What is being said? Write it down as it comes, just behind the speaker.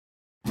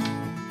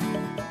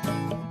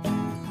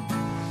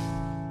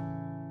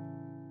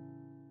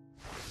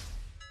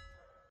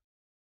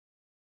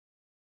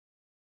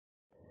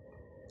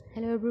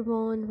Hello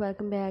everyone,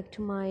 welcome back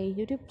to my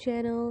YouTube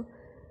channel.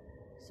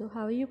 So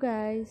how are you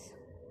guys?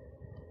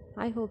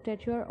 I hope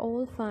that you are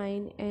all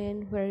fine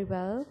and very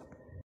well.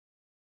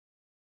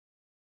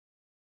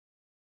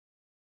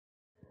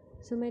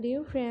 So my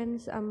dear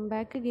friends, I'm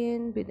back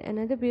again with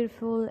another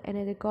beautiful,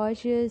 another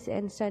gorgeous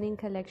and stunning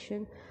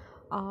collection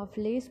of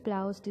lace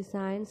blouse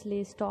designs,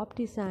 lace top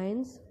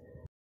designs.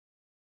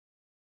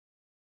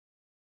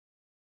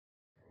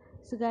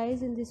 So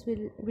guys, in this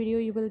video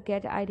you will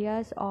get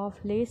ideas of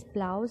lace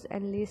blouse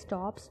and lace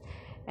tops,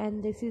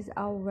 and this is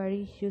a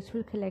very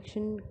useful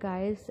collection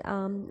guys.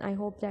 I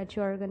hope that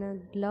you are gonna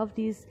love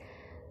these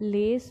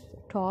lace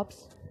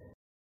tops.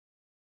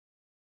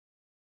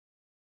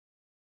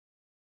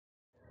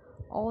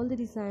 All the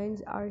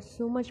designs are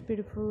so much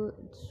beautiful,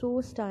 so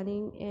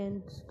stunning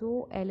and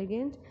so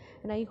elegant,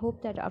 and I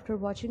hope that after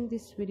watching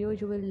this video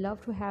you will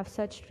love to have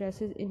such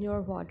dresses in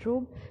your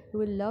wardrobe. You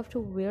will love to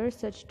wear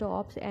such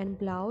tops and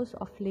blouse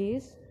of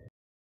lace.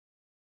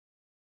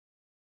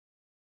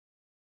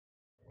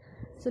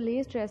 So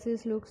lace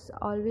dresses looks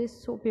always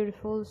so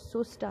beautiful,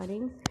 so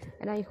stunning,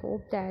 and I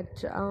hope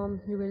that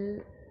you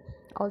will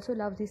also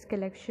love this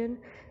collection,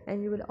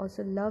 and you will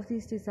also love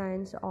these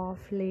designs of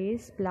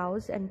lace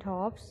blouse and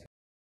tops.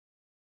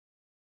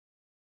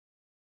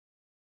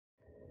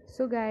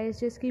 So guys,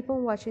 just keep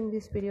on watching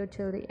this video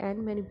till the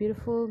end. Many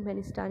beautiful,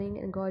 many stunning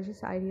and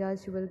gorgeous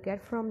ideas you will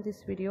get from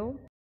this video,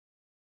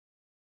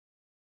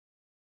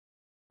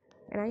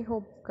 and I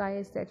hope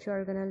guys that you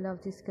are gonna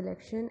love this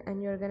collection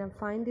and you're gonna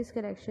find this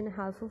collection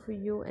helpful for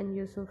you and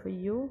useful for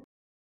you.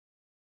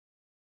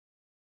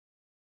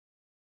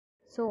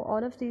 So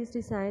all of these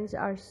designs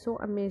are so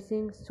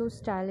amazing, so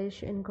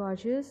stylish and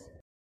gorgeous.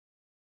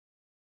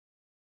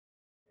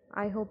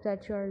 I hope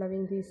that you are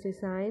loving these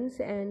designs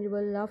and you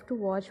will love to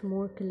watch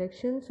more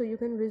collections, so you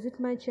can visit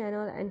my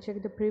channel and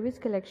check the previous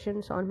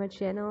collections on my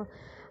channel.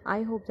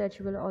 I hope that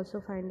you will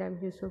also find them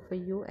useful for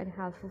you and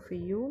helpful for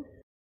you.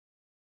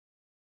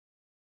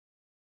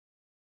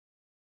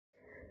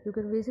 You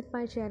can visit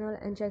my channel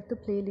and check the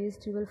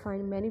playlist. You will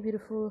find many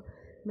beautiful,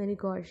 many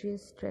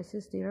gorgeous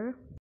dresses there.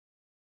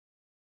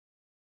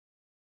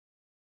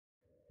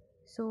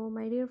 So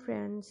my dear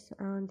friends,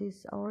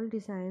 these all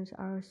designs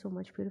are so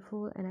much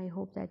beautiful, and I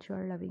hope that you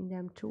are loving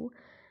them too.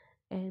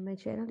 And my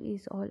channel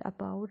is all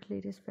about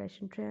latest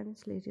fashion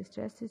trends, latest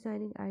dress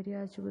designing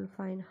ideas. You will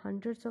find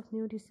hundreds of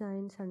new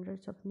designs,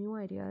 hundreds of new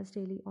ideas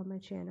daily on my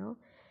channel,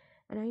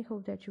 and I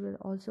hope that you will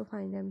also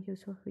find them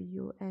useful for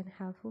you and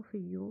helpful for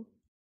you.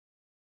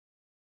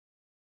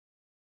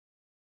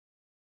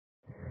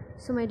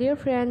 So my dear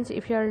friends,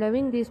 if you are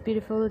loving these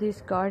beautiful,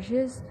 these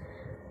gorgeous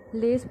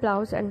lace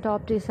blouse and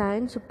top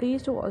design, so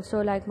please do also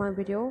like my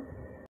video,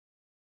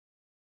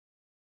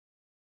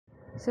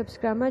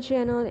 subscribe my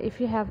channel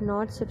if you have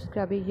not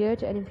subscribed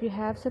yet, and if you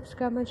have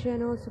subscribed my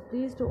channel, so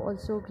please do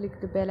also click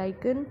the bell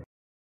icon.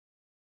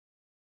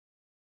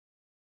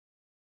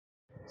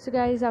 So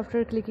guys,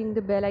 after clicking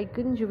the bell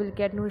icon you will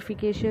get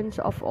notifications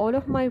of all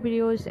of my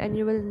videos, and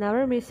you will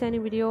never miss any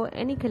video,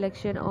 any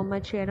collection on my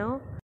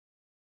channel.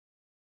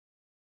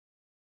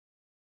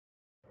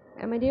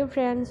 And my dear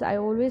friends, I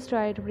always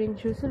try to bring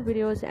useful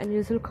videos and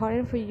useful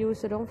content for you,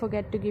 so don't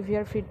forget to give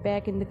your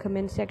feedback in the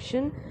comment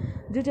section.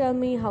 Do tell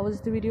me how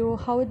was the video,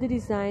 how are the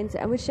designs,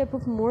 and which type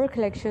of more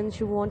collections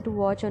you want to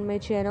watch on my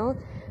channel,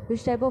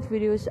 which type of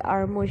videos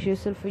are more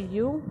useful for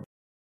you.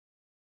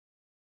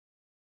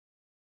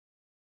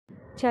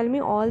 Tell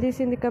me all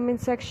this in the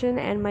comment section.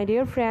 And my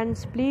dear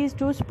friends, please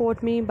do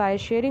support me by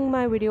sharing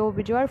my video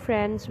with your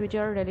friends, with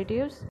your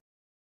relatives.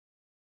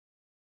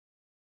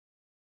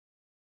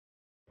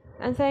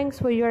 And thanks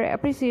for your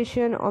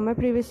appreciation on my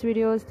previous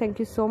videos. Thank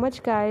you so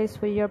much guys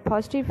for your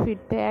positive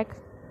feedback.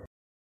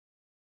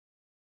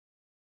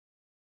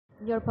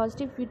 Your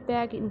positive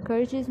feedback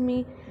encourages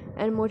me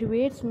and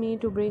motivates me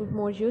to bring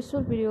more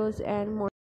useful videos and more